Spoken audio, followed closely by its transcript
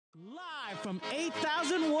Live from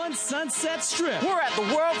 8001 Sunset Strip, we're at the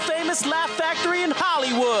world-famous Laugh Factory in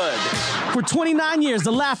Hollywood. For 29 years,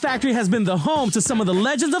 the Laugh Factory has been the home to some of the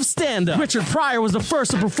legends of stand-up. Richard Pryor was the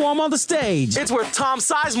first to perform on the stage. It's where Tom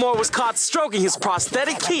Sizemore was caught stroking his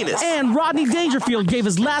prosthetic penis. And Rodney Dangerfield gave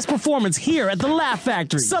his last performance here at the Laugh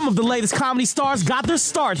Factory. Some of the latest comedy stars got their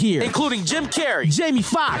start here, including Jim Carrey, Jamie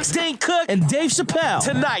Foxx, Dane Cook, and Dave Chappelle.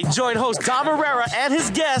 Tonight, join host Dom Irrera and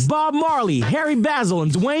his guests, Bob Marley, Harry Basil,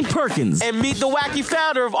 and Dwayne Perkins. And meet the wacky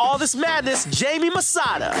founder of all this madness, Jamie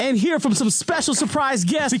Masada. And hear from some special surprise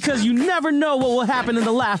guests, because you never know what will happen in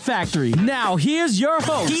the Laugh Factory. Now, here's your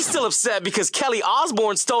host. He's still upset because Kelly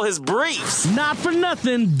Osbourne stole his briefs. Not for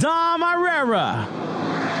nothing, Dom Irrera.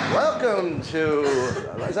 Welcome to...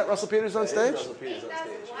 Is that Russell Peters on stage? Russell Peters on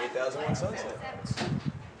stage. 8001 Sunset.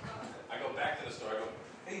 I go back to the store, I go,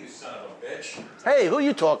 hey, you son of a bitch. Hey, who are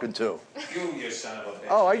you talking to? You son of a bitch.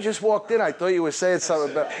 Oh, I just walked in. I thought you were saying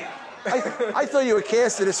something about... I thought you were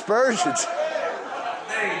casting aspersions.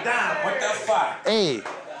 Hey, Don, what the fuck? Hey.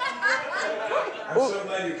 I'm so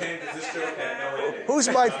glad you came, because this joke had no ending.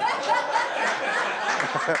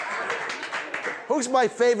 Who's my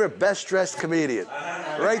favorite best-dressed comedian?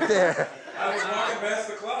 Right there. I was walking past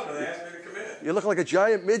the club and they asked me to come in. You look like a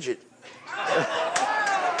giant midget.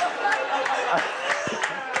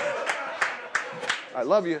 I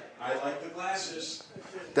love you. I like the glasses.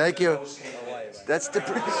 Thank you. That's the...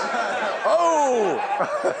 Oh!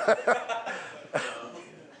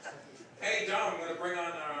 Hey, Don, I'm going to bring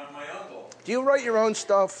on my uncle. Do you write your own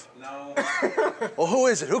stuff? No. Well, who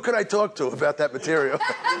is it? Who can I talk to about that material?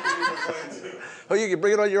 Oh, you can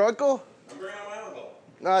bring it on your uncle? I'm bringing on my uncle.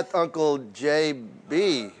 Not Uncle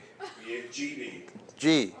J.B. Yeah, GB.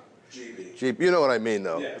 G. GB. G. You know what I mean,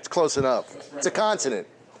 though. Yeah. It's close enough. It's a consonant.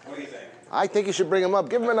 What do you think? I think you should bring him up.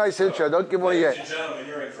 Give him a nice intro. Don't give one of Ladies you. and gentlemen,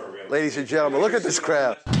 you're in for a real. Ladies and gentlemen, look at this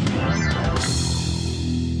crowd.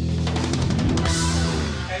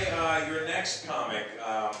 Hey, your next comic.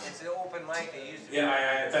 It's an open mic. They used to.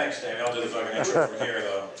 Yeah, thanks, Danny. I'll do the fucking intro from here,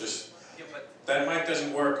 though. Just that mic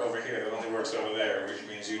doesn't work over here. It only works over there, which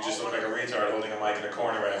means you just look like a retard holding a mic in a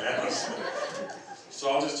corner right now. So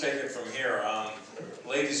I'll just take it from here.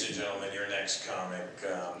 Ladies and gentlemen, your next comic.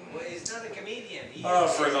 Well, he's not a comedian. Oh,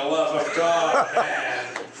 for the love of God,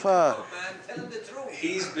 man. Fuck. Oh, man, tell him the truth.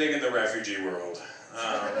 He's big in the refugee world.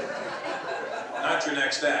 Not your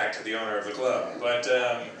next act, the owner of the club, but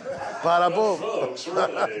Bada boom. folks,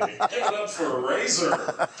 really, give it up for Razor.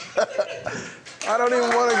 I don't even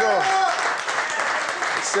want to go.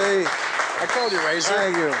 See, I told you, Razor.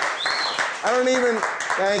 thank you. I don't even,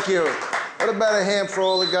 thank you. What about a hand for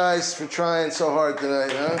all the guys for trying so hard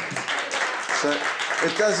tonight, huh? So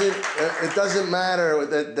it doesn't matter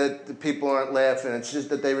that the people aren't laughing. It's just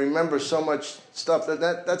that they remember so much stuff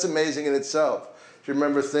that's amazing in itself. To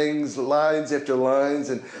remember things, lines after lines,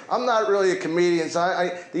 and I'm not really a comedian. So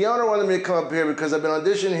the owner wanted me to come up here because I've been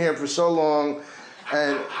auditioning here for so long,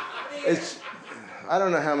 and it's I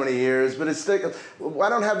don't know how many years, but it's I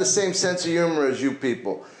don't have the same sense of humor as you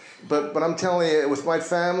people, but I'm telling you, with my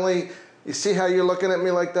family. You see how you're looking at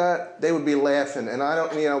me like that? They would be laughing, and I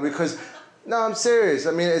don't, because, no, I'm serious.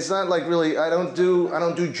 I mean, it's not like really, I don't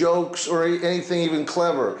do jokes or anything even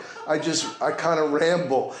clever. I kind of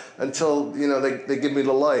ramble until, they give me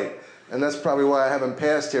the light. And that's probably why I haven't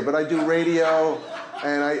passed here. But I do radio,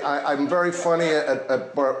 and I'm very funny at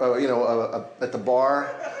the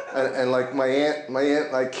bar. And like my aunt,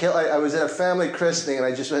 I was at a family christening, and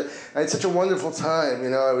I had such a wonderful time.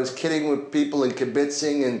 I was kidding with people and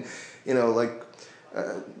kibitzing, and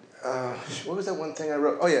what was that one thing I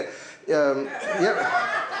wrote? Oh yeah,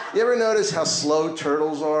 you ever notice how slow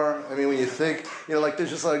turtles are? I mean, when you think, there's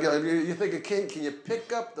just like you think a kid, can you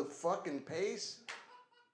pick up the fucking pace?